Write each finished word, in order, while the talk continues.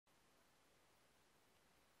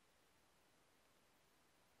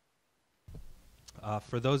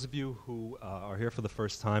For those of you who are here for the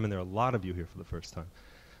first time, and there are a lot of you here for the first time,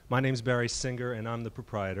 my name's Barry Singer, and I'm the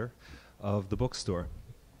proprietor of the bookstore.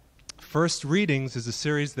 First Readings is a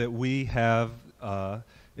series that we have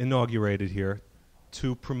inaugurated here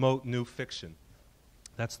to promote new fiction.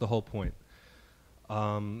 That's the whole point.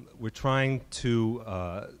 We're trying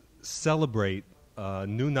to celebrate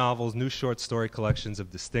new novels, new short story collections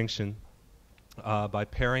of distinction by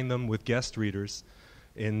pairing them with guest readers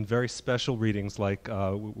in very special readings like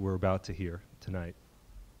we're about to hear tonight.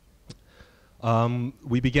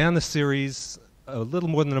 We began the series a little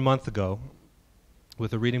more than a month ago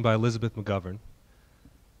with a reading by Elizabeth McGovern.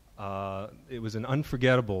 It was an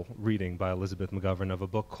unforgettable reading by Elizabeth McGovern of a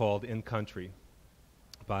book called In Country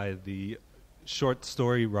by the short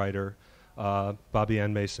story writer Bobby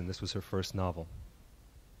Ann Mason. This was her first novel.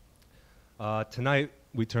 Tonight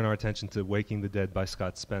we turn our attention to Waking the Dead by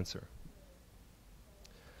Scott Spencer.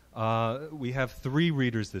 We have 3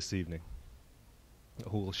 readers this evening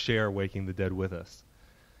who will share Waking the Dead with us.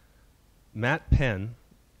 Matt Penn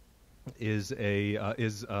is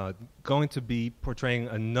going to be portraying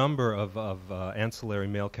a number of ancillary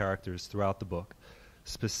male characters throughout the book,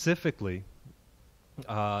 specifically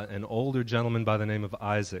an older gentleman by the name of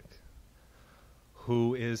Isaac,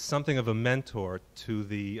 who is something of a mentor to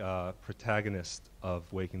the protagonist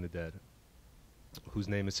of Waking the Dead, whose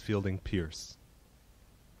name is Fielding Pierce.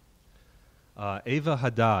 Ava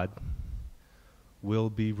Haddad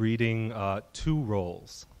will be reading 2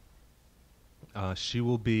 roles. She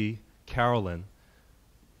will be Carolyn,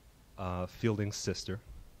 Fielding's sister,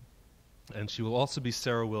 and she will also be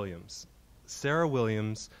Sarah Williams. Sarah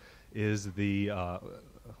Williams is in the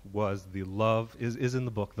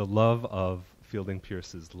book the love of Fielding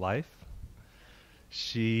Pierce's life.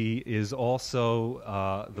 She is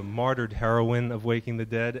also the martyred heroine of Waking the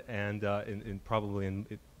Dead, and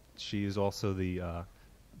she is also the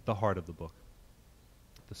heart of the book,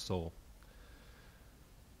 the soul.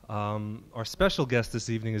 Our special guest this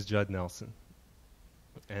evening is Judd Nelson,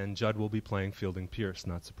 and Judd will be playing Fielding Pierce,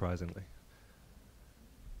 not surprisingly.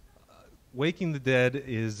 Waking the Dead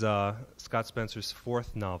is Scott Spencer's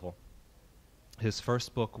 4th novel. His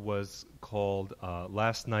first book was called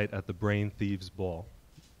Last Night at the Brain Thieves' Ball,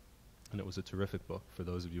 and it was a terrific book. For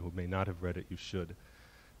those of you who may not have read it, you should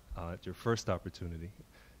at your first opportunity.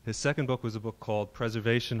 His second book was a book called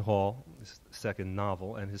Preservation Hall, his second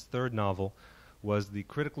novel, and his third novel was the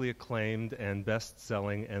critically acclaimed and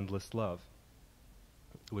best-selling Endless Love,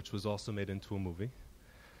 which was also made into a movie.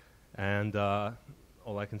 And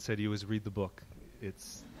all I can say to you is read the book.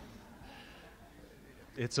 It's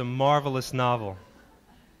a marvelous novel.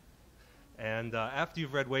 And after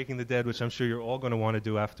you've read Waking the Dead, which I'm sure you're all going to want to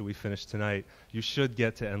do after we finish tonight, you should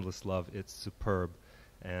get to Endless Love. It's superb.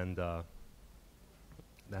 And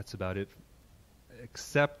that's about it.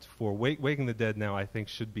 Except for Waking the Dead now, I think,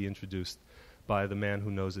 should be introduced by the man who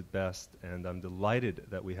knows it best. And I'm delighted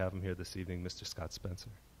that we have him here this evening, Mr. Scott Spencer.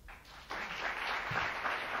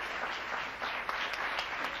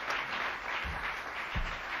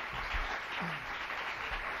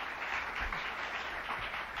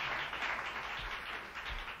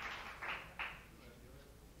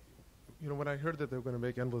 You know, when I heard that they were going to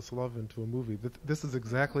make Endless Love into a movie, this is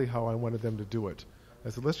exactly how I wanted them to do it. I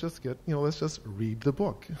said, let's just read the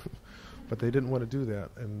book. But they didn't want to do that.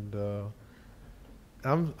 And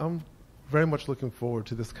I'm very much looking forward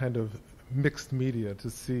to this kind of mixed media to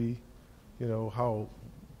see, how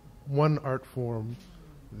one art form,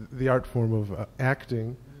 the art form of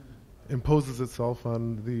acting, imposes itself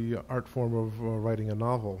on the art form of writing a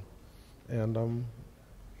novel. And I'm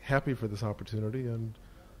happy for this opportunity, and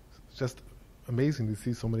it's just amazing to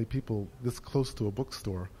see so many people this close to a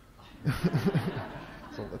bookstore.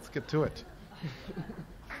 So let's get to it.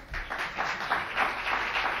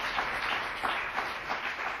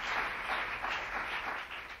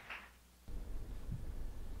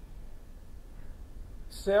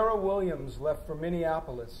 Sarah Williams left for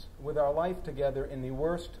Minneapolis with our life together in the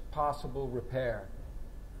worst possible repair.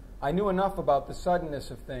 I knew enough about the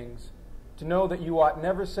suddenness of things to know that you ought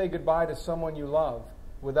never say goodbye to someone you love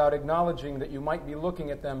without acknowledging that you might be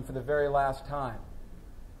looking at them for the very last time.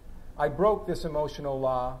 I broke this emotional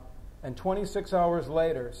law, and 26 hours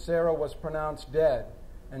later, Sarah was pronounced dead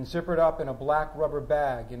and zippered up in a black rubber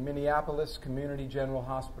bag in Minneapolis Community General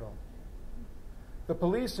Hospital. The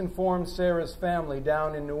police informed Sarah's family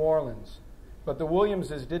down in New Orleans, but the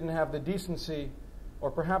Williamses didn't have the decency or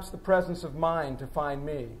perhaps the presence of mind to find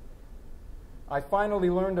me. I finally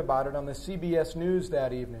learned about it on the CBS News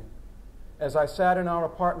that evening, as I sat in our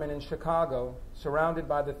apartment in Chicago, surrounded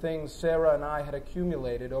by the things Sarah and I had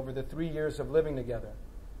accumulated over the 3 years of living together.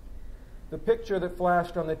 The picture that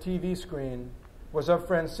flashed on the TV screen was of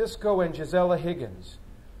Francisco and Gisela Higgins,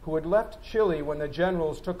 who had left Chile when the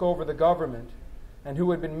generals took over the government and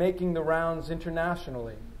who had been making the rounds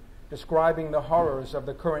internationally, describing the horrors of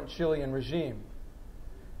the current Chilean regime.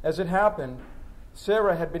 As it happened,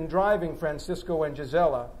 Sarah had been driving Francisco and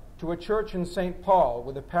Gisela to a church in St. Paul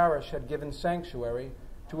where the parish had given sanctuary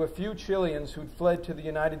to a few Chileans who'd fled to the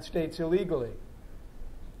United States illegally.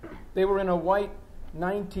 They were in a white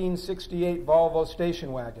 1968 Volvo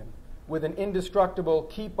station wagon with an indestructible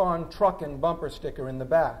 "Keep on Truckin'" bumper sticker in the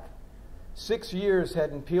back. 6 years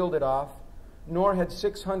hadn't peeled it off, nor had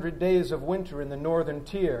 600 days of winter in the northern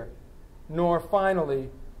tier, nor, finally,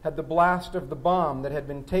 had the blast of the bomb that had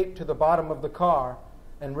been taped to the bottom of the car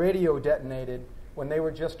and radio detonated when they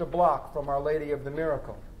were just a block from Our Lady of the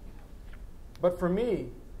Miracle. But for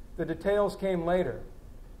me, the details came later.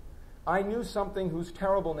 I knew something whose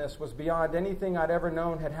terribleness was beyond anything I'd ever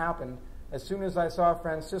known had happened as soon as I saw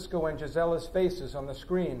Francisco and Gisela's faces on the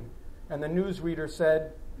screen, and the newsreader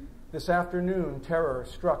said, "This afternoon, terror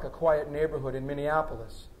struck a quiet neighborhood in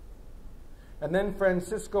Minneapolis." And then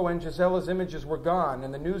Francisco and Gisela's images were gone,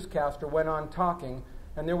 and the newscaster went on talking,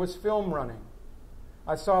 and there was film running.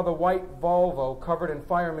 I saw the white Volvo covered in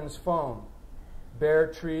fireman's foam, bare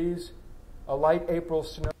trees, a light April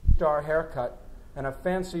snow star haircut, and a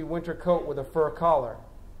fancy winter coat with a fur collar.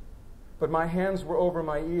 But my hands were over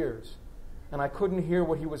my ears, and I couldn't hear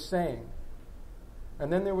what he was saying.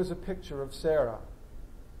 And then there was a picture of Sarah,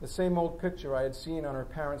 the same old picture I had seen on her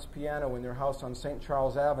parents' piano in their house on St.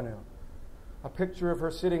 Charles Avenue. A picture of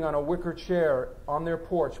her sitting on a wicker chair on their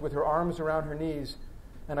porch with her arms around her knees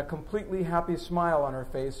and a completely happy smile on her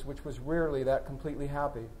face, which was rarely that completely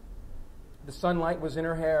happy. The sunlight was in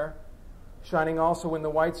her hair, shining also in the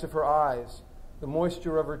whites of her eyes, the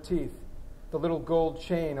moisture of her teeth, the little gold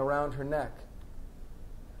chain around her neck.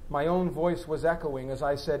 My own voice was echoing as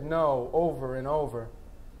I said no over and over,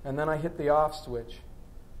 and then I hit the off switch.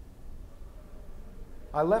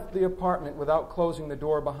 I left the apartment without closing the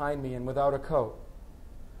door behind me and without a coat.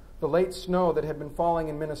 The late snow that had been falling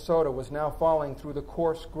in Minnesota was now falling through the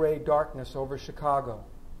coarse gray darkness over Chicago.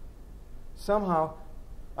 Somehow,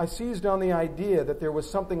 I seized on the idea that there was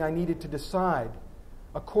something I needed to decide,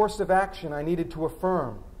 a course of action I needed to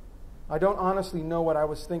affirm. I don't honestly know what I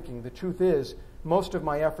was thinking. The truth is, most of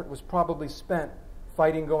my effort was probably spent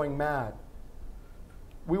fighting going mad.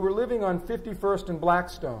 We were living on 51st and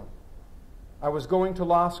Blackstone. I was going to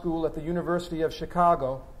law school at the University of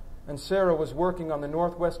Chicago, and Sarah was working on the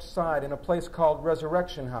northwest side in a place called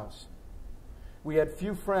Resurrection House. We had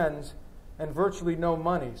few friends and virtually no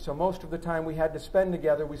money, so most of the time we had to spend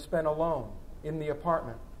together we spent alone in the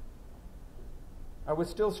apartment. I was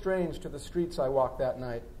still strange to the streets I walked that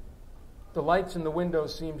night. The lights in the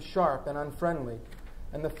windows seemed sharp and unfriendly,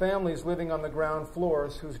 and the families living on the ground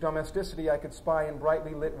floors, whose domesticity I could spy in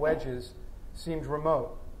brightly lit wedges, seemed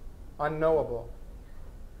remote, unknowable.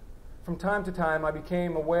 From time to time, I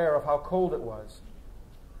became aware of how cold it was.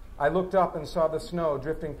 I looked up and saw the snow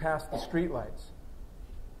drifting past the streetlights.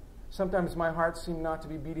 Sometimes my heart seemed not to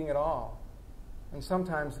be beating at all, and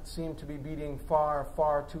sometimes it seemed to be beating far,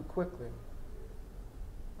 far too quickly.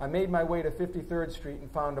 I made my way to 53rd Street and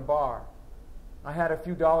found a bar. I had a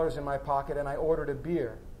few dollars in my pocket, and I ordered a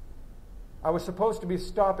beer. I was supposed to be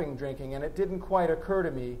stopping drinking, and it didn't quite occur to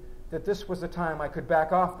me that this was the time I could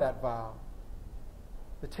back off that vow.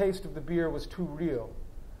 The taste of the beer was too real,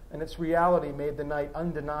 and its reality made the night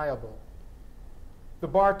undeniable. The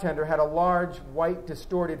bartender had a large, white,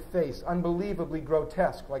 distorted face, unbelievably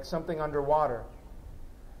grotesque, like something underwater.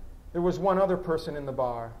 There was one other person in the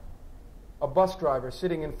bar, a bus driver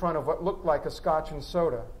sitting in front of what looked like a scotch and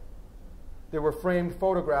soda. There were framed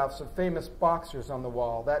photographs of famous boxers on the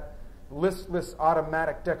wall, that listless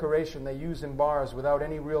automatic decoration they use in bars without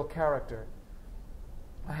any real character.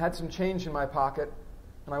 I had some change in my pocket,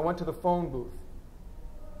 and I went to the phone booth.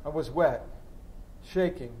 I was wet,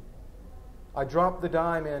 shaking. I dropped the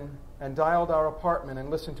dime in and dialed our apartment and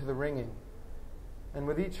listened to the ringing. And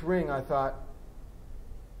with each ring, I thought,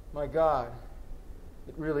 my God,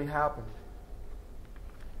 it really happened.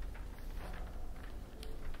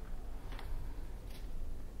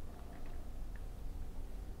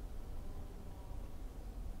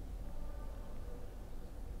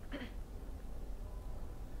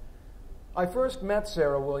 I first met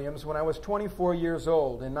Sarah Williams when I was 24 years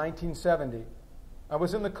old in 1970. I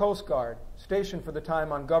was in the Coast Guard, stationed for the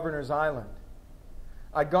time on Governor's Island.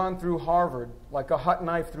 I'd gone through Harvard like a hot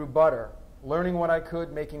knife through butter, learning what I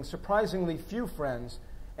could, making surprisingly few friends,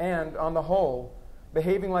 and, on the whole,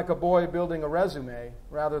 behaving like a boy building a resume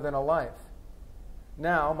rather than a life.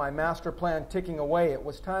 Now, my master plan ticking away, it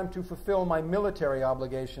was time to fulfill my military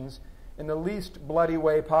obligations in the least bloody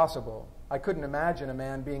way possible. I couldn't imagine a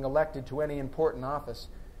man being elected to any important office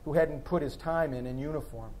who hadn't put his time in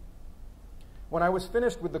uniform. When I was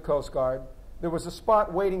finished with the Coast Guard, there was a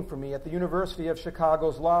spot waiting for me at the University of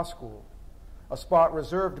Chicago's law school, a spot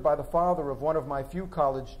reserved by the father of one of my few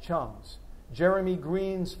college chums, Jeremy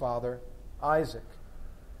Green's father, Isaac.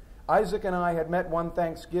 Isaac and I had met one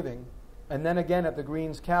Thanksgiving, and then again at the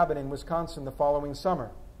Greens' cabin in Wisconsin the following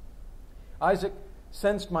summer. Isaac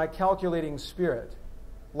sensed my calculating spirit,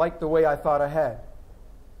 liked the way I thought ahead.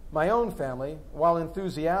 My own family, while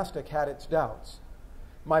enthusiastic, had its doubts.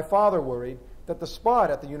 My father worried that the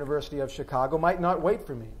spot at the University of Chicago might not wait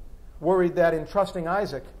for me, worried that in trusting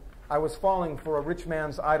Isaac, I was falling for a rich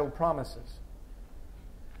man's idle promises.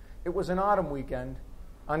 It was an autumn weekend,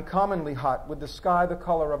 uncommonly hot, with the sky the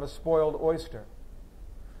color of a spoiled oyster.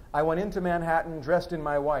 I went into Manhattan dressed in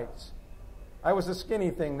my whites. I was a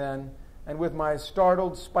skinny thing then, and with my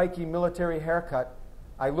startled, spiky military haircut,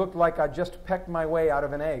 I looked like I'd just pecked my way out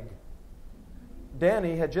of an egg.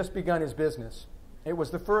 Danny had just begun his business. It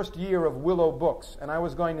was the first year of Willow Books, and I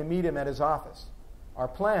was going to meet him at his office. Our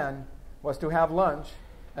plan was to have lunch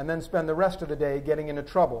and then spend the rest of the day getting into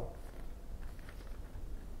trouble.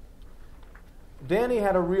 Danny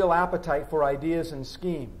had a real appetite for ideas and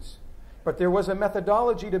schemes, but there was a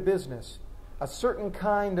methodology to business, a certain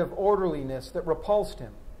kind of orderliness that repulsed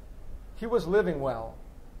him. He was living well.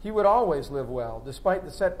 He would always live well, despite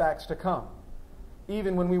the setbacks to come.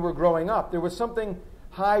 Even when we were growing up, there was something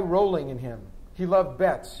high-rolling in him. He loved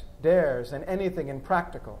bets, dares, and anything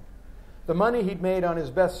impractical. The money he'd made on his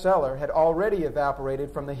bestseller had already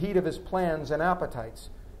evaporated from the heat of his plans and appetites,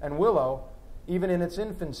 and Willow, even in its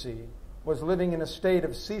infancy, was living in a state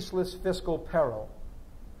of ceaseless fiscal peril.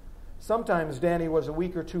 Sometimes Danny was a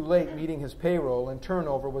week or two late meeting his payroll, and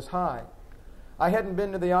turnover was high. I hadn't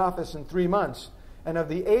been to the office in 3 months, and of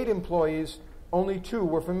the 8 employees, only 2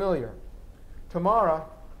 were familiar, Tamara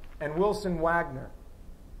and Wilson Wagner.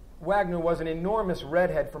 Wagner was an enormous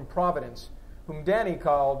redhead from Providence, whom Danny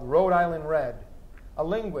called Rhode Island Red, a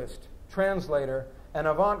linguist, translator, and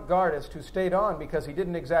avant-gardist who stayed on because he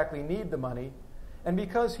didn't exactly need the money, and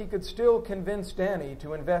because he could still convince Danny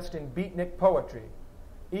to invest in beatnik poetry,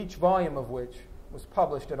 each volume of which was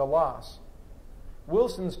published at a loss.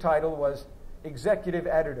 Wilson's title was executive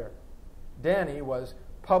editor. Danny was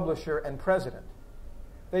publisher and president.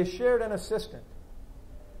 They shared an assistant.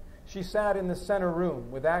 She sat in the center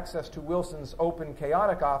room with access to Wilson's open,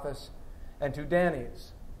 chaotic office and to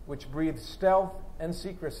Danny's, which breathed stealth and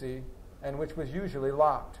secrecy and which was usually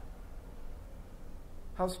locked.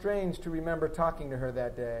 How strange to remember talking to her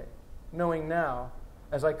that day, knowing now,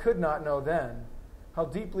 as I could not know then, how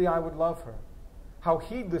deeply I would love her, how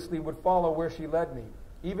heedlessly would follow where she led me,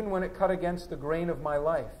 even when it cut against the grain of my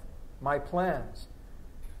life, my plans,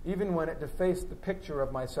 even when it defaced the picture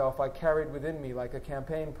of myself I carried within me like a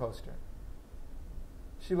campaign poster.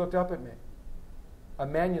 She looked up at me. A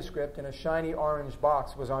manuscript in a shiny orange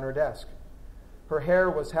box was on her desk. Her hair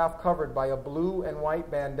was half covered by a blue and white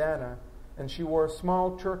bandana, and she wore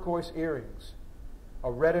small turquoise earrings. A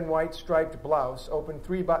red and white striped blouse opened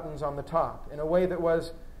 3 buttons on the top in a way that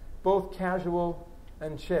was both casual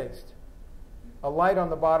and chaste. A light on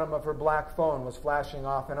the bottom of her black phone was flashing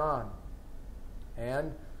off and on.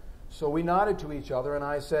 And so we nodded to each other, and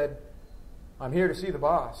I said, "I'm here to see the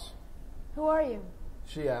boss." "Who are you?"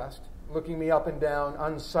 she asked, looking me up and down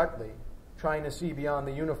unsubtly, trying to see beyond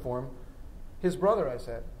the uniform. "His brother," I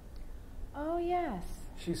said. "Oh, yes,"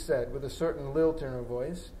 she said with a certain lilt in her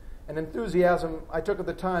voice, an enthusiasm I took at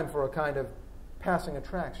the time for a kind of passing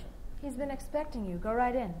attraction. "He's been expecting you. Go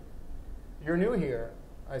right in." "You're new here,"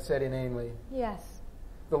 I said inanely. "Yes."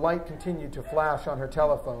 The light continued to flash on her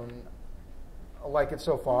telephone. "Like it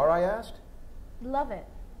so far?" I asked. "Love it,"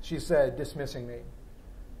 she said, dismissing me.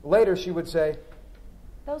 Later she would say,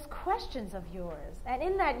 "Those questions of yours, and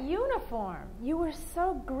in that uniform, you were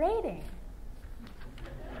so grating."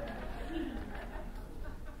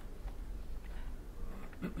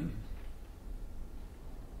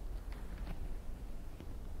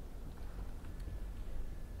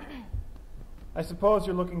 I suppose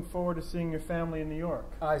you're looking forward to seeing your family in New York.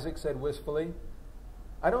 Isaac said wistfully.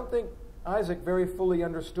 I don't think Isaac very fully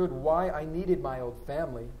understood why I needed my old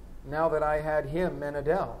family, now that I had him and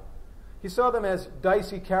Adele. He saw them as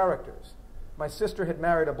dicey characters. My sister had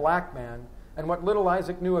married a black man, and what little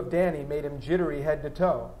Isaac knew of Danny made him jittery head to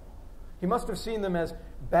toe. He must have seen them as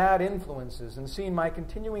bad influences and seen my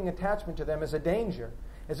continuing attachment to them as a danger,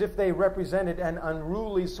 as if they represented an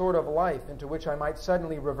unruly sort of life into which I might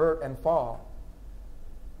suddenly revert and fall.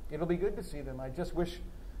 It'll be good to see them. I just wish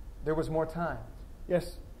there was more time.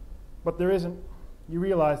 Yes, but there isn't. You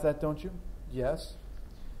realize that, don't you? Yes,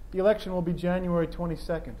 The election will be January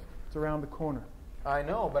 22nd. It's around the corner. I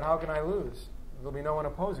know, but how can I lose? There'll be no one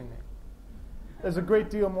opposing me. There's a great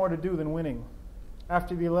deal more to do than winning.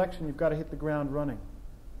 After the election, you've got to hit the ground running.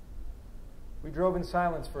 We drove in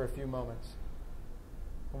silence for a few moments.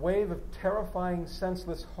 A wave of terrifying,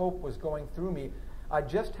 senseless hope was going through me. I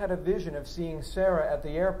just had a vision of seeing Sarah at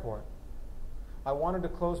the airport. I wanted to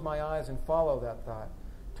close my eyes and follow that thought,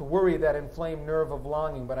 to worry that inflamed nerve of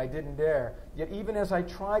longing, but I didn't dare. Yet even as I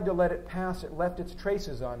tried to let it pass, it left its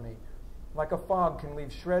traces on me, like a fog can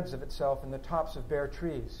leave shreds of itself in the tops of bare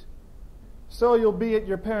trees. So you'll be at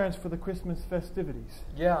your parents' for the Christmas festivities.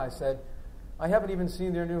 Yeah, I said. I haven't even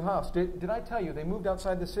seen their new house. Did I tell you they moved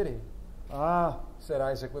outside the city? Ah, Said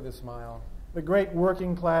Isaac with a smile. the great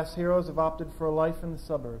working-class heroes have opted for a life in the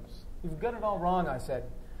suburbs. You've got it all wrong, I said.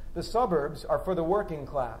 The suburbs are for the working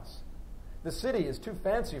class. The city is too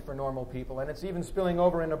fancy for normal people, and it's even spilling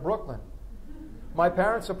over into Brooklyn. My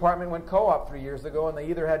parents' apartment went co-op 3 years ago, and they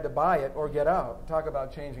either had to buy it or get out. Talk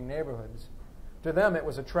about changing neighborhoods. To them, it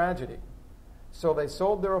was a tragedy. So they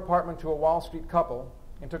sold their apartment to a Wall Street couple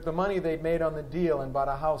and took the money they'd made on the deal and bought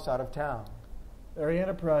a house out of town. Very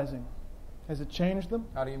enterprising. Has it changed them?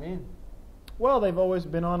 How do you mean? Well, they've always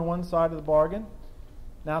been on one side of the bargain.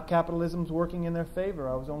 Now capitalism's working in their favor.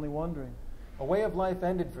 I was only wondering. A way of life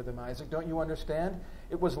ended for them, Isaac. Don't you understand?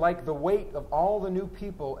 It was like the weight of all the new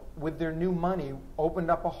people with their new money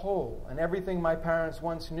opened up a hole, and everything my parents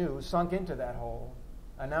once knew sunk into that hole,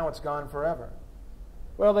 and now it's gone forever.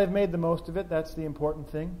 Well, they've made the most of it. That's the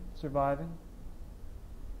important thing, surviving.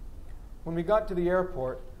 When we got to the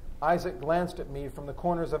airport, Isaac glanced at me from the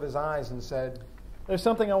corners of his eyes and said, There's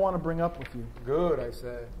something I want to bring up with you. "Good," I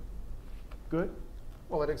said. Good?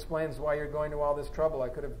 "Well, it explains why you're going to all this trouble. I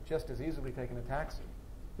could have just as easily taken a taxi."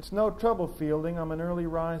 It's no trouble, Fielding. I'm an early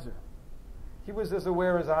riser. He was as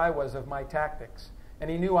aware as I was of my tactics, and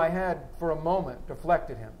he knew I had, for a moment,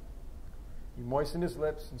 deflected him. He moistened his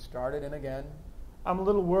lips and started in again. I'm a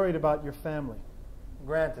little worried about your family.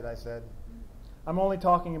 "Granted," I said. I'm only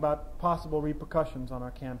talking about possible repercussions on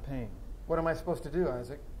our campaign. "What am I supposed to do,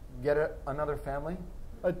 Isaac? Get another family?"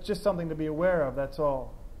 Just something to be aware of, that's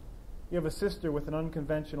all. You have a sister with an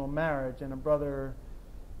unconventional marriage and a brother,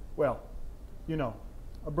 well, you know,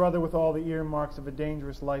 a brother with all the earmarks of a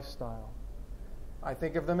dangerous lifestyle. "I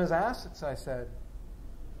think of them as assets," I said.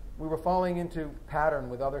 We were falling into pattern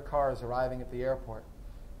with other cars arriving at the airport.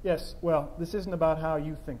 Yes, well, this isn't about how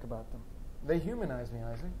you think about them. They humanize me,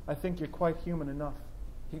 Isaac. I think you're quite human enough.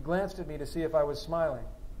 He glanced at me to see if I was smiling.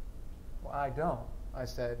 "Well, I don't," I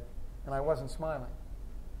said, and I wasn't smiling.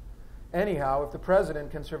 "Anyhow, if the president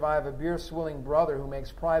can survive a beer-swilling brother who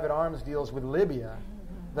makes private arms deals with Libya,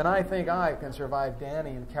 then I think I can survive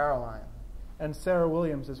Danny and Caroline." And Sarah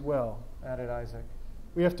Williams as well. Added Isaac.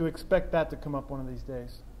 We have to expect that to come up one of these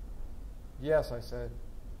days. "Yes," I said.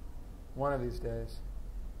 "One of these days."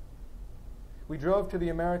 We drove to the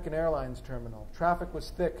American Airlines terminal. Traffic was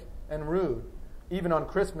thick and rude. Even on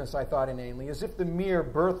Christmas, I thought inanely, as if the mere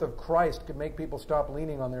birth of Christ could make people stop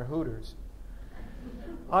leaning on their hooters.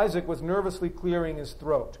 Isaac was nervously clearing his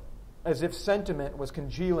throat, as if sentiment was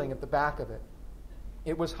congealing at the back of it.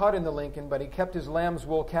 It was hot in the Lincoln, but he kept his lamb's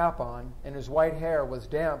wool cap on, and his white hair was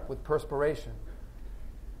damp with perspiration.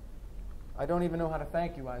 "I don't even know how to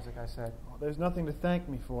thank you, Isaac," I said. There's nothing to thank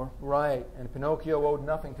me for. "Right, and Pinocchio owed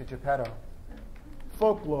nothing to Geppetto,"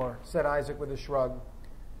 Folklore. said Isaac with a shrug.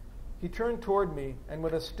 He turned toward me, and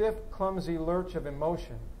with a stiff, clumsy lurch of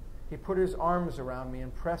emotion, he put his arms around me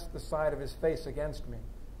and pressed the side of his face against me.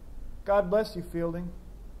 God bless you, Fielding.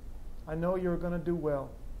 I know you're going to do well.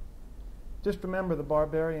 Just remember the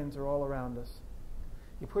barbarians are all around us.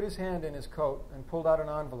 He put his hand in his coat and pulled out an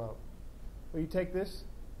envelope. Will you take this?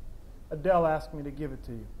 Adele asked me to give it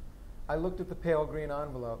to you. I looked at the pale green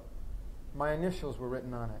envelope. My initials were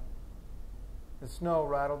written on it. The snow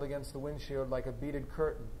rattled against the windshield like a beaded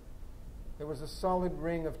curtain. There was a solid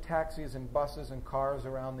ring of taxis and buses and cars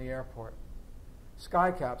around the airport.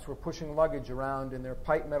 Skycaps were pushing luggage around in their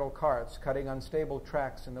pipe metal carts, cutting unstable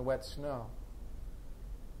tracks in the wet snow.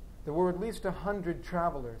 There were at least 100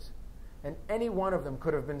 travelers, and any one of them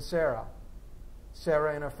could have been Sarah.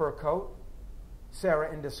 Sarah in a fur coat,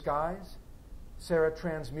 Sarah in disguise, Sarah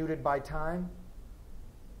transmuted by time.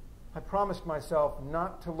 I promised myself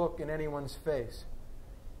not to look in anyone's face.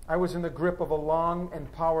 I was in the grip of a long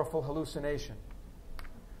and powerful hallucination.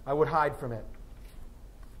 I would hide from it.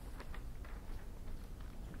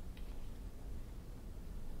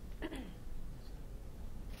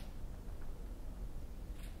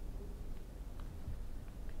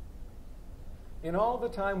 In all the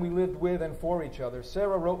time we lived with and for each other,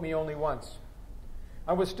 Sarah wrote me only once.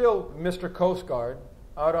 I was still Mr. Coast Guard,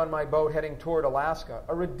 out on my boat heading toward Alaska,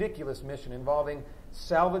 a ridiculous mission involving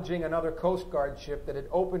salvaging another Coast Guard ship that had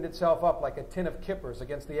opened itself up like a tin of kippers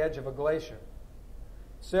against the edge of a glacier.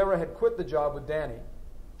 Sarah had quit the job with Danny.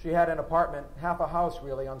 She had an apartment, half a house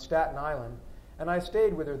really, on Staten Island, and I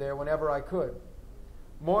stayed with her there whenever I could.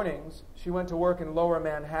 Mornings, she went to work in Lower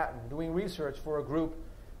Manhattan, doing research for a group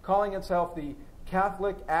calling itself the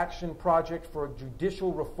Catholic Action Project for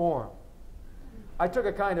Judicial Reform. I took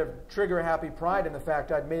a kind of trigger-happy pride in the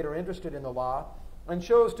fact I'd made her interested in the law, and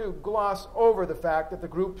chose to gloss over the fact that the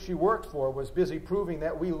group she worked for was busy proving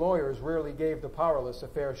that we lawyers rarely gave the powerless a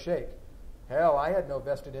fair shake. Hell, I had no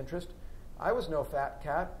vested interest. I was no fat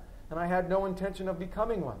cat, and I had no intention of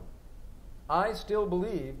becoming one. I still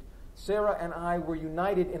believed Sarah and I were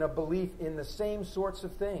united in a belief in the same sorts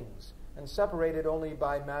of things, and separated only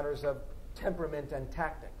by matters of temperament and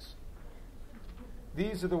tactics.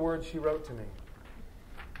 These are the words she wrote to me.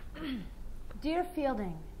 Dear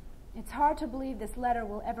Fielding, it's hard to believe this letter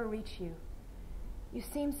will ever reach you. You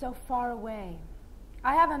seem so far away.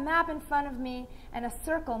 I have a map in front of me and a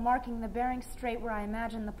circle marking the Bering Strait where I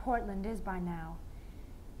imagine the Portland is by now.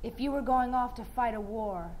 If you were going off to fight a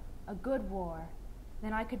war, a good war,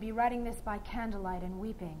 then I could be writing this by candlelight and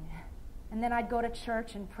weeping. And then I'd go to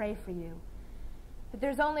church and pray for you. But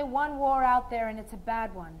there's only one war out there, and it's a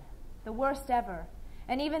bad one, the worst ever.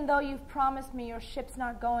 And even though you've promised me your ship's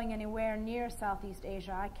not going anywhere near Southeast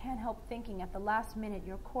Asia, I can't help thinking at the last minute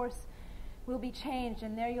your course will be changed,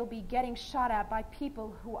 and there you'll be getting shot at by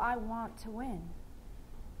people who I want to win.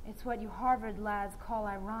 It's what you Harvard lads call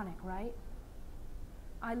ironic, right?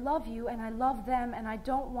 I love you, and I love them, and I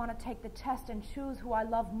don't want to take the test and choose who I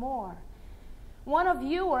love more. One of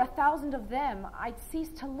you or 1,000 of them, I'd cease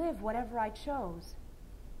to live whatever I chose.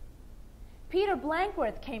 Peter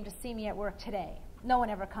Blankworth came to see me at work today. No one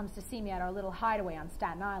ever comes to see me at our little hideaway on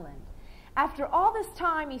Staten Island. After all this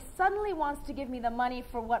time, he suddenly wants to give me the money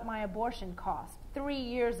for what my abortion cost 3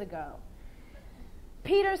 years ago.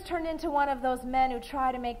 Peter's turned into one of those men who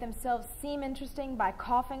try to make themselves seem interesting by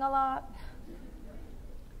coughing a lot.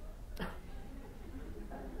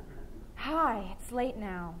 Hi, it's late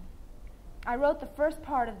now. I wrote the first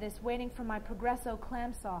part of this waiting for my Progresso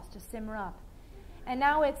clam sauce to simmer up. And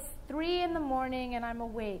now it's 3 in the morning and I'm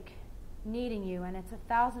awake, needing you, and it's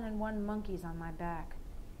 1,001 monkeys on my back.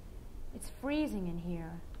 It's freezing in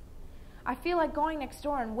here. I feel like going next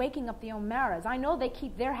door and waking up the O'Maras. I know they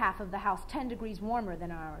keep their half of the house 10 degrees warmer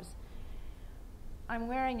than ours. I'm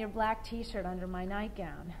wearing your black t-shirt under my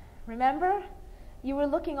nightgown. Remember? You were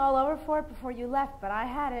looking all over for it before you left, but I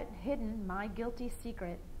had it hidden, my guilty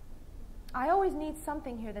secret. I always need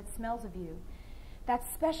something here that smells of you. That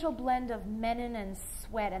special blend of menin and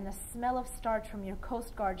sweat and the smell of starch from your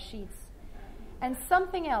Coast Guard sheets. And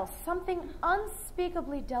something else, something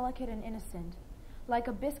unspeakably delicate and innocent, like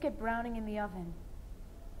a biscuit browning in the oven.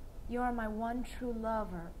 You are my one true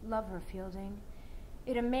lover, Fielding.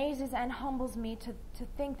 It amazes and humbles me to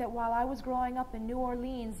think that while I was growing up in New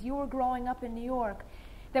Orleans, you were growing up in New York,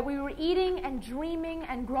 that we were eating and dreaming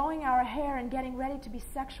and growing our hair and getting ready to be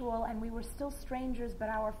sexual, and we were still strangers, but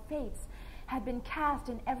our fates had been cast,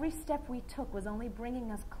 and every step we took was only bringing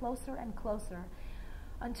us closer and closer,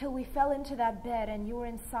 until we fell into that bed and you were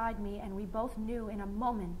inside me, and we both knew in a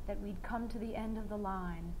moment that we'd come to the end of the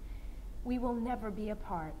line. We will never be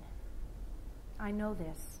apart. I know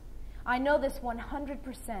this. I know this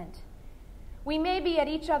 100%. We may be at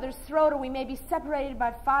each other's throat, or we may be separated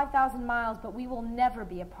by 5,000 miles, but we will never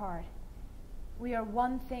be apart. We are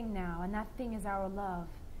one thing now, and that thing is our love,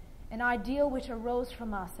 an ideal which arose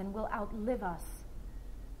from us and will outlive us.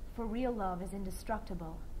 For real love is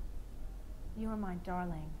indestructible. You are my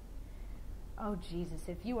darling. Oh, Jesus,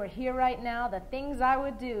 if you were here right now, the things I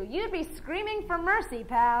would do. You'd be screaming for mercy,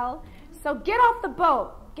 pal. So get off the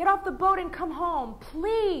boat. Get off the boat and come home,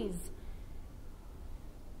 please.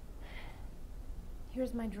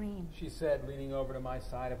 Here's my dream, she said, leaning over to my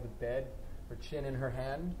side of the bed, her chin in her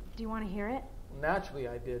hand. Do you want to hear it? Naturally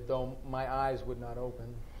I did, though my eyes would not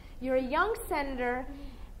open. You're a young senator,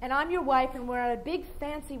 and I'm your wife, and we're at a big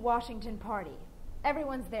fancy Washington party.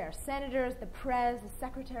 Everyone's there. Senators, the Prez, the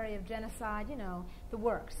Secretary of Genocide, you know, the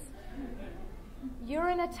works. You're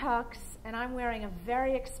in a tux, and I'm wearing a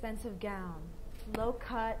very expensive gown, low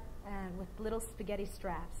cut and with little spaghetti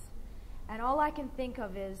straps. And all I can think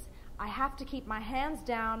of is I have to keep my hands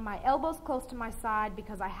down, my elbows close to my side,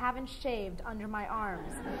 because I haven't shaved under my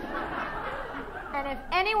arms. And if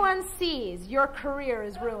anyone sees, your career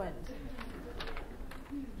is ruined.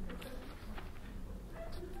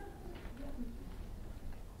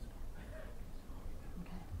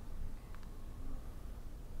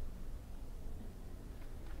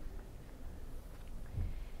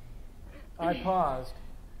 I paused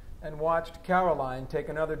and watched Caroline take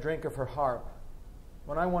another drink of her harp.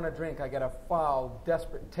 When I want a drink, I get a foul,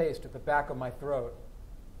 desperate taste at the back of my throat.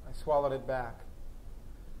 I swallowed it back.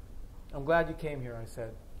 I'm glad you came here, I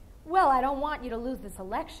said. Well, I don't want you to lose this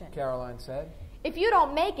election, Caroline said. If you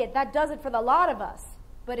don't make it, that does it for the lot of us.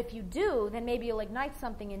 But if you do, then maybe you'll ignite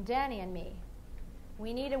something in Danny and me.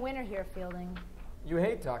 We need a winner here, Fielding. You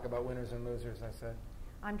hate talk about winners and losers, I said.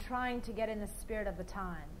 I'm trying to get in the spirit of the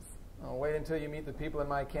times. Oh, wait until you meet the people in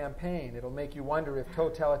my campaign. It'll make you wonder if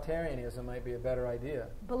totalitarianism might be a better idea.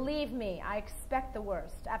 Believe me, I expect the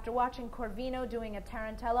worst. After watching Corvino doing a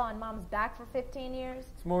tarantella on Mom's back for 15 years.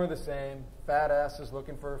 It's more of the same. Fat asses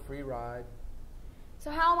looking for a free ride. So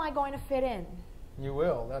how am I going to fit in? You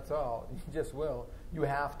will, that's all. You just will. You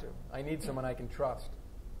have to. I need someone I can trust.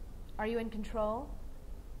 Are you in control?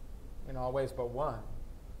 In all ways but one.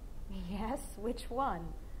 Yes, which one?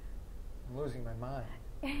 I'm losing my mind.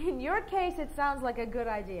 In your case, it sounds like a good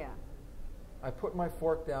idea. I put my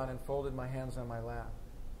fork down and folded my hands on my lap.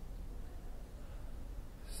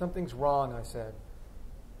 Something's wrong, I said.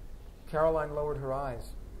 Caroline lowered her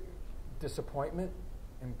eyes. Disappointment?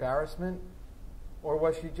 Embarrassment? Or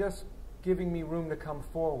was she just giving me room to come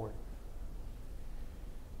forward?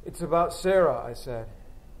 It's about Sarah, I said.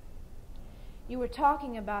 You were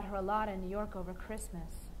talking about her a lot in New York over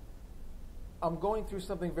Christmas. I'm going through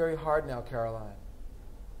something very hard now, Caroline.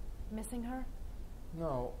 Missing her?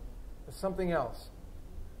 No, something else.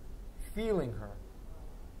 Feeling her.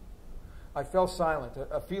 I fell silent.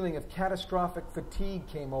 A feeling of catastrophic fatigue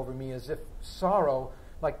came over me, as if sorrow,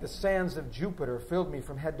 like the sands of Jupiter, filled me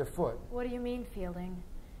from head to foot. What do you mean, Fielding?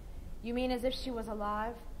 You mean as if she was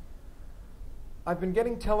alive? I've been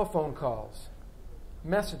getting telephone calls,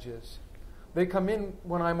 messages. They come in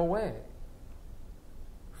when I'm away.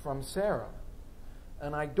 From Sarah.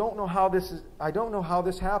 And I don't know how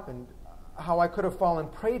this happened, how I could have fallen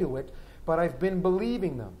prey to it, but I've been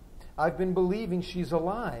believing them. I've been believing she's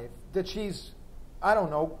alive, that she's, I don't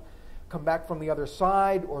know, come back from the other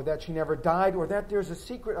side, or that she never died, or that there's a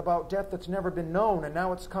secret about death that's never been known, and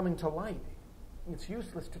now it's coming to light. It's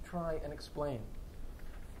useless to try and explain.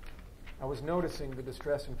 I was noticing the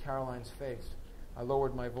distress in Caroline's face. I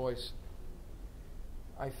lowered my voice.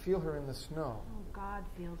 I feel her in the snow. Oh, God,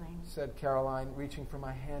 Fielding, said Caroline, reaching for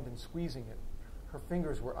my hand and squeezing it. Her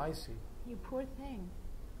fingers were icy. You poor thing.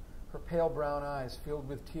 Her pale brown eyes filled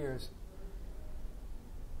with tears.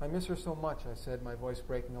 I miss her so much, I said, my voice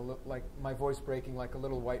breaking like a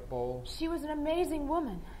little white bowl. She was an amazing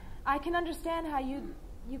woman. I can understand how you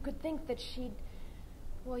could think that she'd,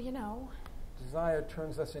 well, you know. Desire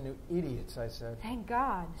turns us into idiots, I said. Thank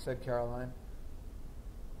God, said Caroline.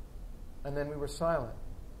 And then we were silent.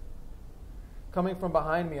 Coming from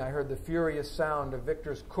behind me, I heard the furious sound of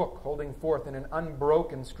Victor's cook holding forth in an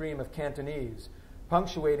unbroken stream of Cantonese,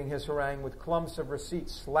 punctuating his harangue with clumps of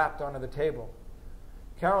receipts slapped onto the table.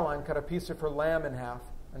 Caroline cut a piece of her lamb in half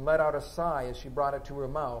and let out a sigh as she brought it to her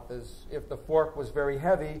mouth, as if the fork was very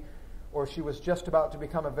heavy or she was just about to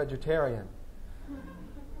become a vegetarian.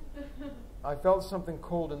 I felt something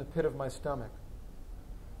cold in the pit of my stomach.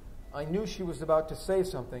 I knew she was about to say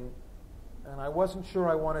something, and I wasn't sure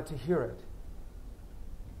I wanted to hear it.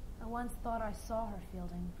 I once thought I saw her,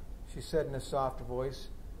 Fielding, she said in a soft voice.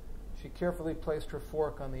 She carefully placed her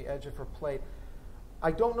fork on the edge of her plate.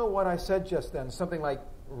 I don't know what I said just then. Something like,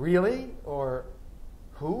 really? Or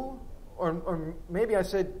who? Or maybe I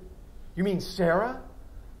said, you mean Sarah?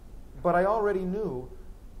 But I already knew,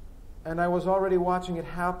 and I was already watching it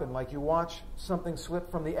happen, like you watch something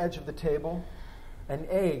slip from the edge of the table, an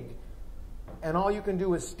egg, and all you can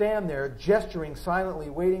do is stand there, gesturing silently,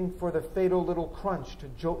 waiting for the fatal little crunch to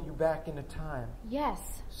jolt you back into time.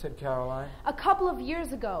 Yes, said Caroline. A couple of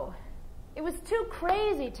years ago. It was too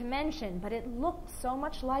crazy to mention, but it looked so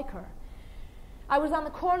much like her. I was on the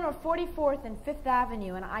corner of 44th and 5th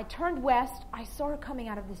Avenue, and I turned west. I saw her coming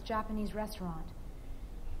out of this Japanese restaurant.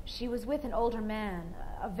 She was with an older man,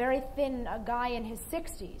 a very thin guy in his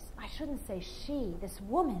 60s. I shouldn't say she, this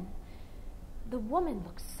woman. The woman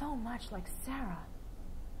looked so much like Sarah.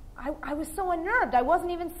 I was so unnerved, I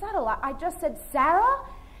wasn't even subtle. I just said, Sarah?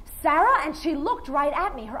 Sarah? And she looked right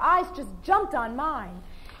at me. Her eyes just jumped on mine.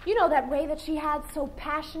 You know that way that she had, so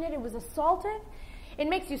passionate, it was assaultive? It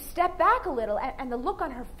makes you step back a little, and the look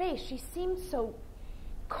on her face, she seemed so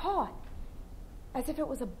caught, as if it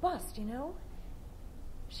was a bust, you know?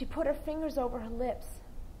 She put her fingers over her lips.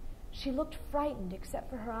 She looked frightened except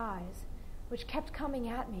for her eyes, which kept coming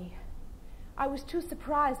at me. I was too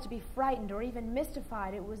surprised to be frightened or even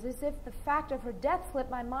mystified. It was as if the fact of her death slipped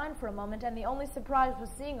my mind for a moment, and the only surprise was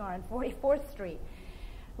seeing her on 44th Street,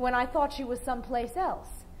 when I thought she was someplace else.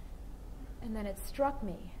 And then it struck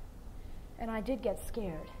me, and I did get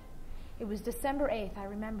scared. It was December 8th, I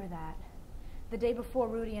remember that. The day before,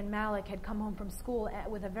 Rudy and Malik had come home from school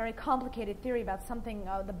with a very complicated theory about something,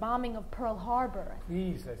 the bombing of Pearl Harbor.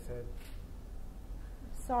 Please, I said.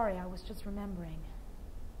 Sorry, I was just remembering.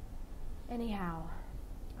 Anyhow,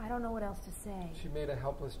 I don't know what else to say. She made a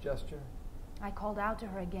helpless gesture. I called out to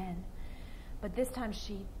her again, but this time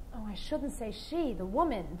I shouldn't say she, the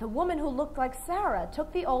woman who looked like Sarah,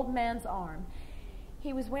 took the old man's arm.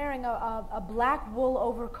 He was wearing a black wool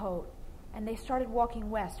overcoat, and they started walking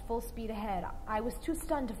west, full speed ahead. I was too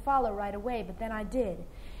stunned to follow right away, but then I did.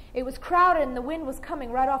 It was crowded, and the wind was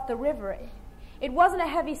coming right off the river. It wasn't a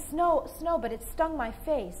heavy snow, but it stung my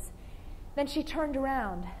face. Then she turned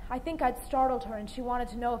around. I think I'd startled her, and she wanted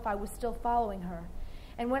to know if I was still following her.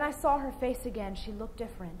 And when I saw her face again, she looked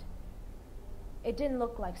different. It didn't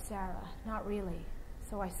look like Sarah, not really.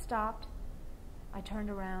 So I stopped, I turned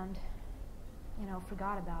around,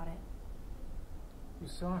 forgot about it. You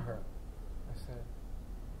saw her, I said.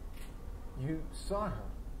 You saw her.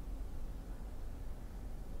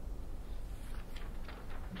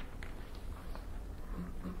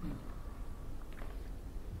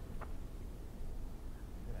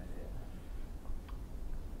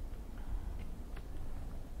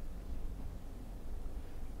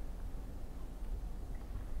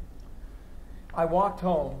 I walked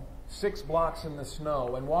home 6 blocks in the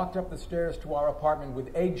snow and walked up the stairs to our apartment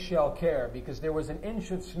with eggshell care because there was an inch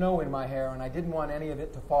of snow in my hair and I didn't want any of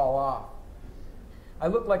it to fall off. I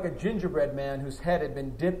looked like a gingerbread man whose head had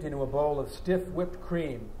been dipped into a bowl of stiff whipped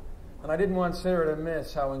cream, and I didn't want Sarah to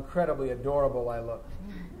miss how incredibly adorable I looked.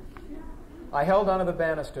 I held onto the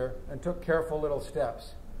banister and took careful little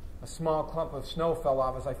steps. A small clump of snow fell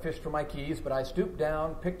off as I fished for my keys, but I stooped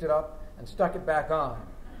down, picked it up, and stuck it back on.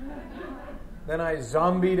 Then I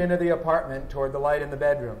zombied into the apartment toward the light in the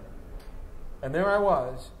bedroom. And there I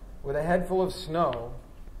was, with a head full of snow,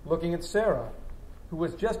 looking at Sarah, who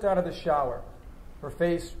was just out of the shower, her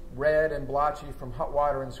face red and blotchy from hot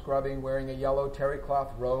water and scrubbing, wearing a yellow terry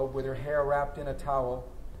cloth robe with her hair wrapped in a towel,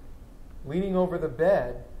 leaning over the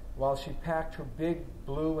bed while she packed her big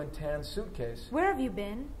blue and tan suitcase. Where have you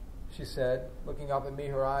been? She said, looking up at me,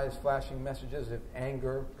 her eyes flashing messages of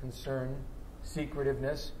anger, concern,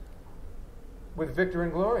 secretiveness. With Victor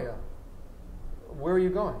and Gloria. Where are you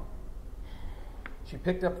going? She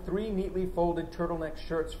picked up 3 neatly folded turtleneck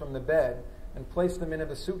shirts from the bed and placed them into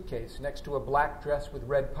the suitcase next to a black dress with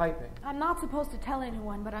red piping. I'm not supposed to tell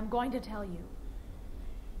anyone, but I'm going to tell you.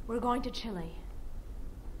 We're going to Chile.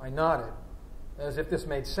 I nodded, as if this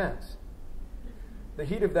made sense. The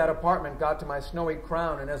heat of that apartment got to my snowy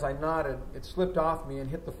crown, and as I nodded, it slipped off me and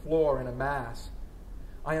hit the floor in a mass.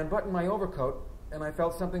 I unbuttoned my overcoat, and I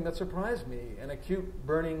felt something that surprised me, an acute,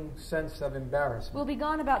 burning sense of embarrassment. We'll be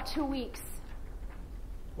gone about 2 weeks.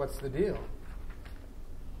 What's the deal?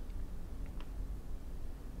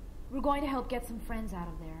 We're going to help get some friends out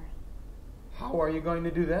of there. How are you going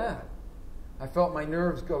to do that? I felt my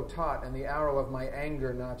nerves go taut and the arrow of my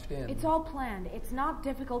anger notched in. It's all planned. It's not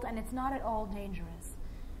difficult, and it's not at all dangerous.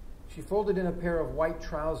 She folded in a pair of white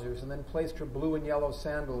trousers and then placed her blue and yellow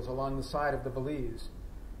sandals along the side of the valise.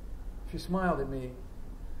 She smiled at me,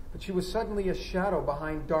 but she was suddenly a shadow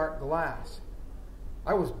behind dark glass.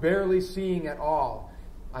 I was barely seeing at all.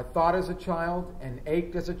 I thought as a child, and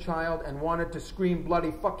ached as a child, and wanted to scream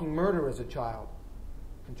bloody fucking murder as a child.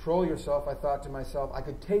 Control yourself, I thought to myself. I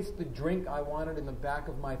could taste the drink I wanted in the back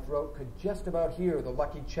of my throat, could just about hear the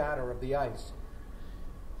lucky chatter of the ice.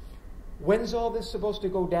 When's all this supposed to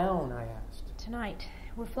go down, I asked. Tonight.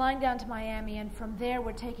 We're flying down to Miami, and from there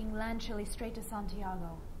we're taking land Chile straight to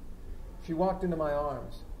Santiago. She walked into my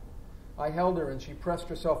arms. I held her and she pressed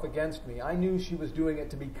herself against me. I knew she was doing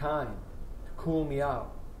it to be kind, to cool me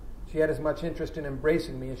out. She had as much interest in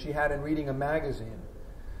embracing me as she had in reading a magazine.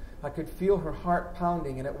 I could feel her heart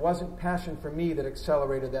pounding, and it wasn't passion for me that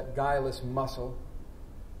accelerated that guileless muscle.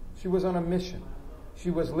 She was on a mission.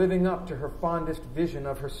 She was living up to her fondest vision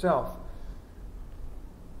of herself.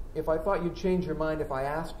 If I thought you'd change your mind if I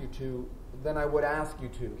asked you to, then I would ask you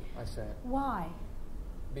to, I said. Why?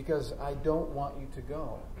 Because I don't want you to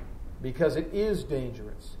go. Because it is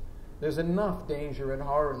dangerous. There's enough danger and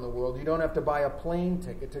horror in the world. You don't have to buy a plane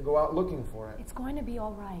ticket to go out looking for it. It's going to be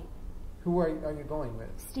all right. Who are you going with?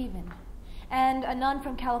 Stephen. And a nun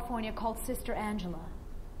from California called Sister Angela.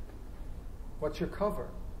 What's your cover?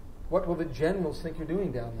 What will the generals think you're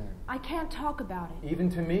doing down there? I can't talk about it. Even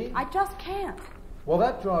to me? I just can't. Well,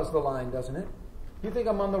 that draws the line, doesn't it? You think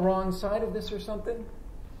I'm on the wrong side of this or something?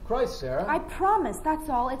 Christ, Sarah. I promise, that's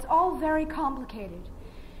all. It's all very complicated.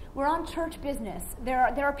 We're on church business. There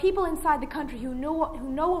are people inside the country who know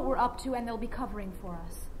what we're up to, and they'll be covering for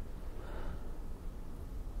us.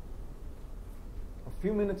 A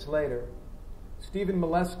few minutes later, Stephen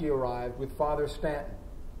Molesky arrived with Father Stanton.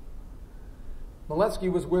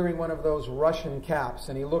 Molesky was wearing one of those Russian caps,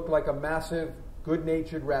 and he looked like a massive,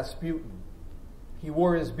 good-natured Rasputin. He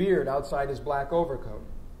wore his beard outside his black overcoat.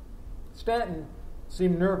 Stanton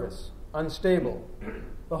seemed nervous, unstable.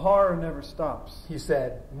 The horror never stops, he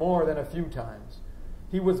said, more than a few times.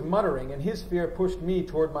 He was muttering, and his fear pushed me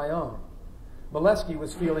toward my own. Molesky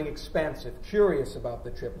was feeling expansive, curious about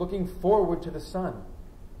the trip, looking forward to the sun.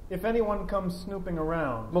 If anyone comes snooping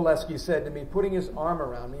around, Molesky said to me, putting his arm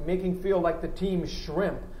around me, making me feel like the team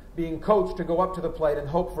shrimp, being coached to go up to the plate and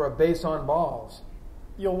hope for a base on balls.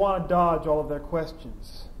 You'll want to dodge all of their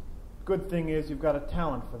questions. Good thing is you've got a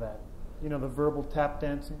talent for that. You know, the verbal tap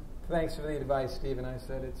dancing. Thanks for the advice, Stephen, I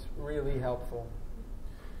said. It's really helpful.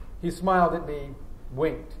 He smiled at me,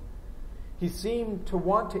 winked. He seemed to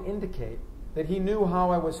want to indicate that he knew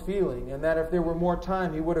how I was feeling, and that if there were more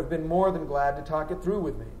time, he would have been more than glad to talk it through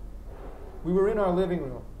with me. We were in our living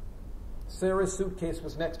room. Sarah's suitcase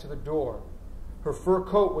was next to the door. Her fur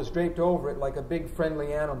coat was draped over it like a big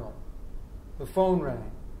friendly animal. The phone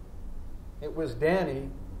rang. It was Danny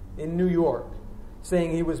in New York,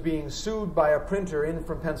 saying he was being sued by a printer in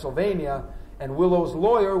from Pennsylvania, and Willow's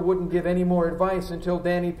lawyer wouldn't give any more advice until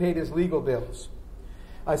Danny paid his legal bills.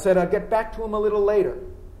 I said I'd get back to him a little later,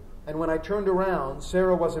 and when I turned around,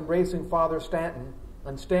 Sarah was embracing Father Stanton,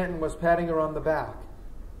 and Stanton was patting her on the back.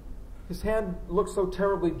 His hand looked so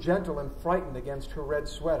terribly gentle and frightened against her red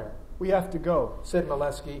sweater. We have to go, said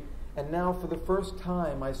Molesky, and now for the first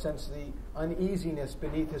time I sensed the uneasiness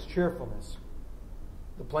beneath his cheerfulness.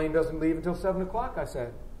 The plane doesn't leave until 7 o'clock, I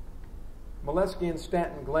said. Molesky and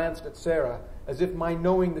Stanton glanced at Sarah as if my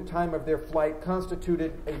knowing the time of their flight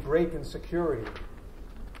constituted a break in security.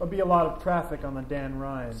 There'll be a lot of traffic on the Dan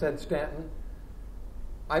Ryan, said Stanton.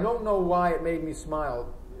 I don't know why it made me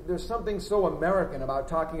smile. There's something so American about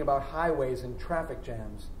talking about highways and traffic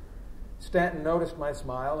jams. Stanton noticed my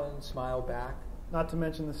smile and smiled back. Not to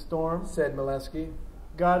mention the storm, said Molesky.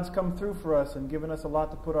 God's come through for us and given us a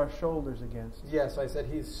lot to put our shoulders against. Yes, I said,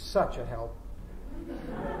 he's such a help.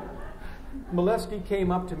 Molesky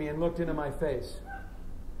came up to me and looked into my face.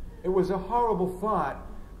 It was a horrible thought,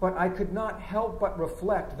 but I could not help but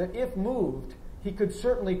reflect that if moved, he could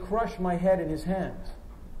certainly crush my head in his hands.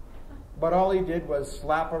 But all he did was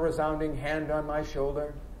slap a resounding hand on my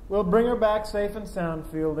shoulder. We'll bring her back safe and sound,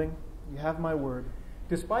 Fielding. You have my word.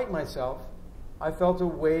 Despite myself, I felt a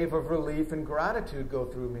wave of relief and gratitude go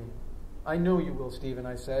through me. I know you will, Stephen,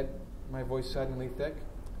 I said, my voice suddenly thick.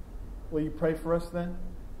 Will you pray for us then?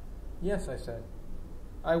 Yes, I said.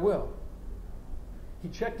 I will. He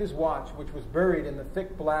checked his watch, which was buried in the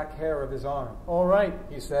thick black hair of his arm. All right,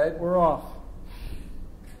 he said. We're off.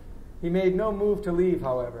 He made no move to leave,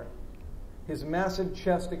 however. His massive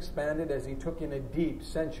chest expanded as he took in a deep,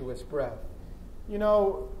 sensuous breath. You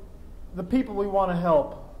know, the people we want to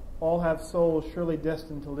help all have souls surely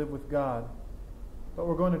destined to live with God, but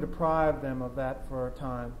we're going to deprive them of that for a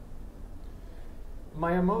time.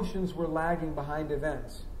 My emotions were lagging behind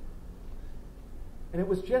events. And it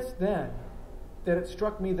was just then that it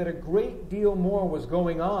struck me that a great deal more was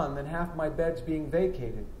going on than half my beds being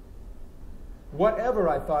vacated. Whatever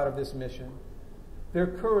I thought of this mission, their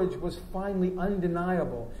courage was finally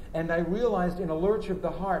undeniable, and I realized in a lurch of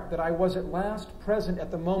the heart that I was at last present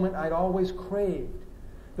at the moment I'd always craved,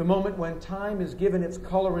 the moment when time is given its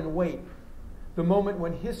color and weight, the moment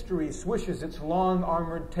when history swishes its long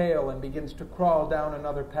armored tail and begins to crawl down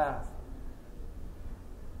another path.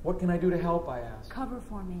 What can I do to help, I asked. Cover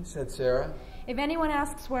for me, said Sarah. If anyone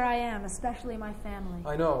asks where I am, especially my family.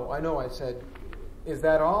 I know, I said. Is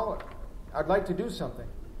that all? I'd like to do something.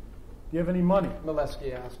 Do you have any money?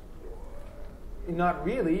 Molesky asked. Not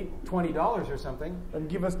really, $20 or something. Then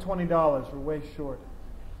give us $20, we're way short.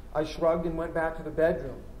 I shrugged and went back to the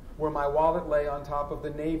bedroom, where my wallet lay on top of the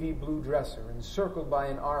navy blue dresser, encircled by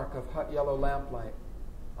an arc of hot yellow lamplight.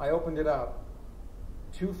 I opened it up.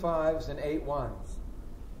 2 5s and 8 1s.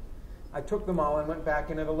 I took them all and went back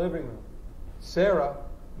into the living room. Sarah,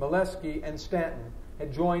 Molesky, and Stanton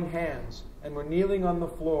had joined hands and were kneeling on the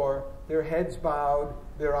floor, their heads bowed,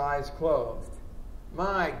 their eyes closed.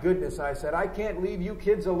 My goodness, I said, I can't leave you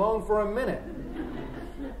kids alone for a minute.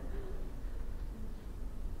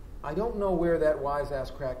 I don't know where that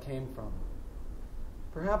wise-ass crack came from.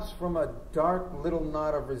 Perhaps from a dark little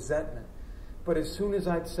knot of resentment, but as soon as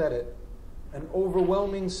I'd said it, an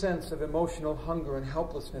overwhelming sense of emotional hunger and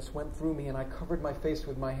helplessness went through me, and I covered my face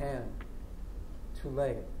with my hand. Too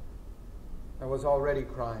late. I was already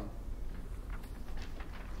crying.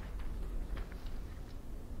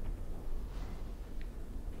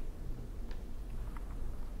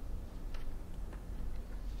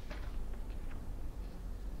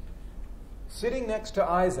 Sitting next to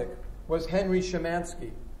Isaac was Henry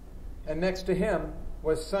Szymanski, and next to him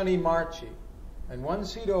was Sonny Marchi, and one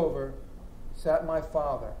seat over sat my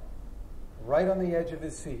father, right on the edge of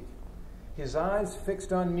his seat, his eyes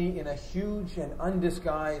fixed on me in a huge and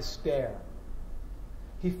undisguised stare.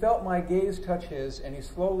 He felt my gaze touch his, and he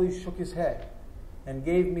slowly shook his head and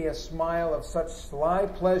gave me a smile of such sly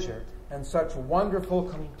pleasure and such wonderful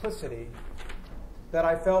complicity that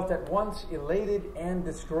I felt at once elated and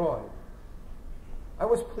destroyed. I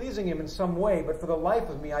was pleasing him in some way, but for the life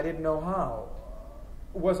of me I didn't know how.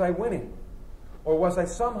 Was I winning? Or was I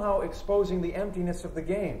somehow exposing the emptiness of the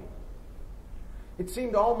game? It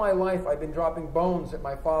seemed all my life I'd been dropping bones at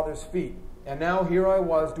my father's feet, and now here I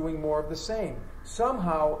was doing more of the same,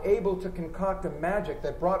 somehow able to concoct a magic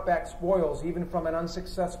that brought back spoils even from an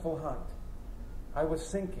unsuccessful hunt. I was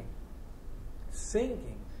sinking,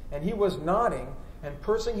 and he was nodding and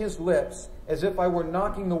pursing his lips as if I were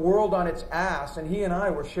knocking the world on its ass, and he and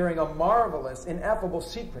I were sharing a marvelous, ineffable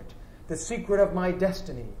secret, the secret of my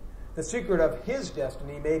destiny, the secret of his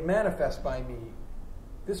destiny made manifest by me.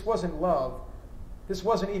 This wasn't love. This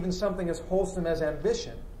wasn't even something as wholesome as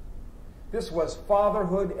ambition. This was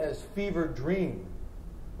fatherhood as fevered dream,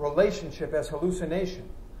 relationship as hallucination.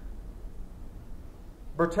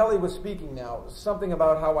 Bertelli was speaking now, something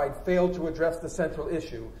about how I'd failed to address the central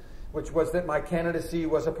issue, which was that my candidacy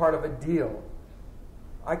was a part of a deal.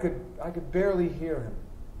 I could barely hear him.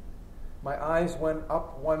 My eyes went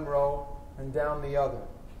up one row and down the other,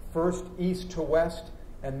 first east to west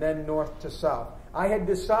and then north to south. I had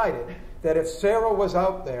decided that if Sarah was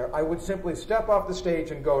out there, I would simply step off the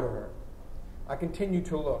stage and go to her. I continued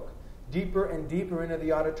to look, deeper and deeper into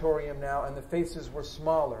the auditorium now, and the faces were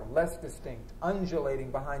smaller, less distinct,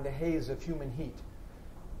 undulating behind a haze of human heat.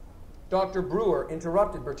 Dr. Brewer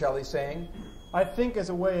interrupted Bertelli, saying, I think as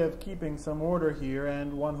a way of keeping some order here,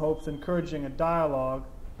 and one hopes encouraging a dialogue,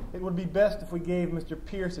 it would be best if we gave Mr.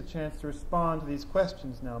 Pierce a chance to respond to these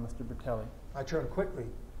questions now, Mr. Bertelli. I turned quickly.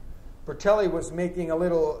 Bertelli was making a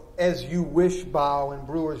little as-you-wish bow in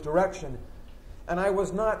Brewer's direction, and I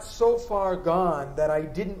was not so far gone that I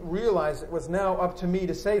didn't realize it was now up to me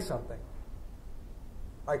to say something.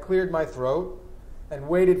 I cleared my throat and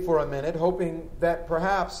waited for a minute, hoping that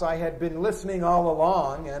perhaps I had been listening all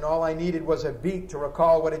along and all I needed was a beat to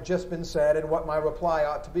recall what had just been said and what my reply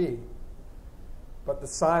ought to be. But the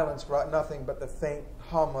silence brought nothing but the faint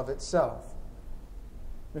hum of itself.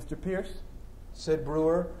 Mr. Pierce? Said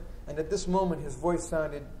Brewer, and at this moment his voice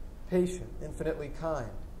sounded patient, infinitely kind.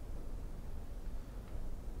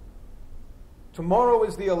 Tomorrow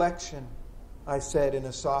is the election, I said in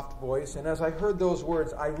a soft voice, and as I heard those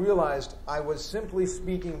words, I realized I was simply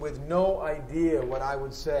speaking with no idea what I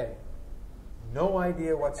would say. No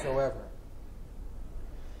idea whatsoever.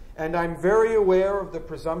 And I'm very aware of the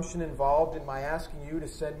presumption involved in my asking you to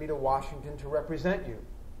send me to Washington to represent you.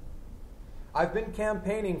 I've been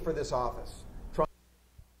campaigning for this office.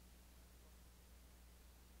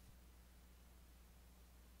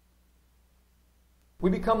 We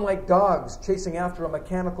become like dogs chasing after a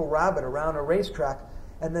mechanical rabbit around a racetrack,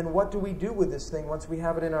 and then what do we do with this thing once we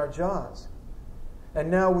have it in our jaws? And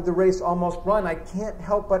now with the race almost run, I can't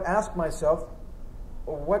help but ask myself,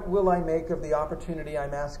 what will I make of the opportunity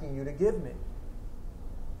I'm asking you to give me?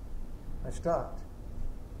 I stopped.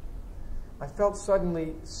 I felt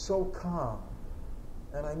suddenly so calm,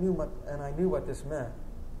 and I knew what this meant.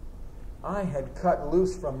 I had cut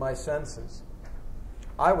loose from my senses.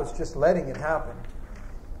 I was just letting it happen.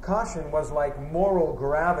 Caution was like moral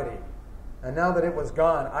gravity, and now that it was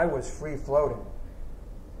gone, I was free floating.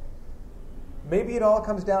 Maybe it all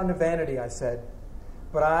comes down to vanity, I said,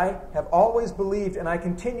 but I have always believed, and I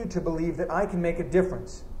continue to believe, that I can make a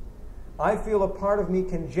difference. I feel a part of me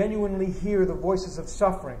can genuinely hear the voices of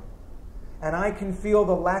suffering, and I can feel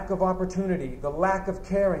the lack of opportunity, the lack of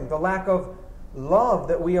caring, the lack of love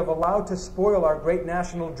that we have allowed to spoil our great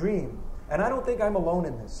national dream. And I don't think I'm alone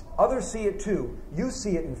in this. Others see it too. You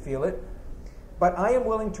see it and feel it. But I am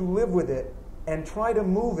willing to live with it and try to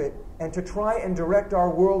move it and to try and direct our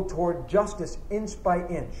world toward justice inch by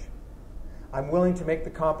inch. I'm willing to make the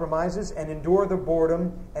compromises and endure the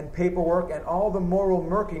boredom and paperwork and all the moral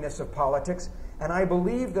murkiness of politics, and I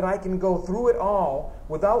believe that I can go through it all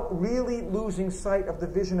without really losing sight of the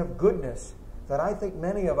vision of goodness that I think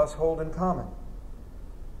many of us hold in common.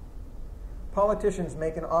 Politicians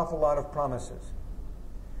make an awful lot of promises.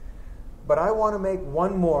 But I want to make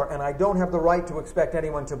one more, and I don't have the right to expect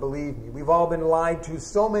anyone to believe me. We've all been lied to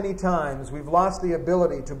so many times. We've lost the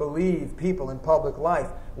ability to believe people in public life,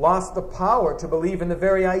 lost the power to believe in the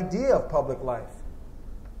very idea of public life.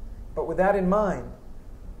 But with that in mind,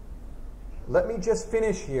 let me just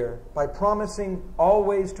finish here by promising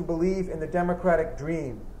always to believe in the democratic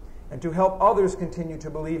dream and to help others continue to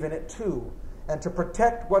believe in it too, and to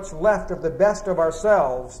protect what's left of the best of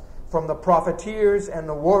ourselves from the profiteers and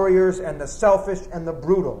the warriors and the selfish and the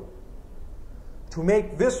brutal. To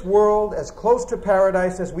make this world as close to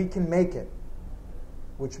paradise as we can make it,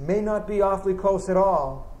 which may not be awfully close at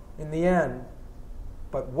all in the end,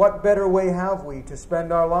 but what better way have we to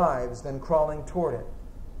spend our lives than crawling toward it?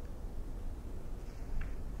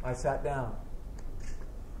 I sat down.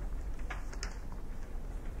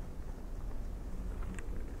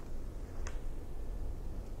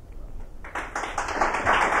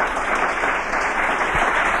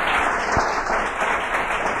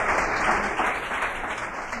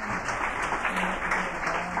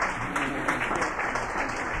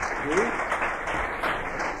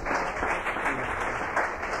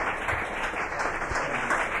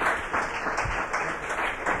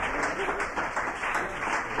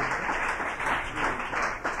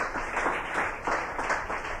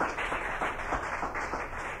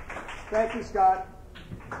 Thank you, Scott.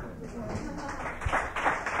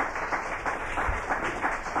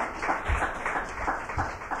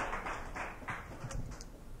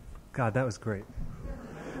 God, that was great.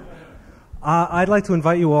 I'd like to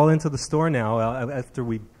invite you all into the store now after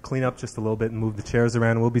we clean up just a little bit and move the chairs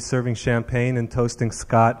around. We'll be serving champagne and toasting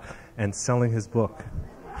Scott and selling his book.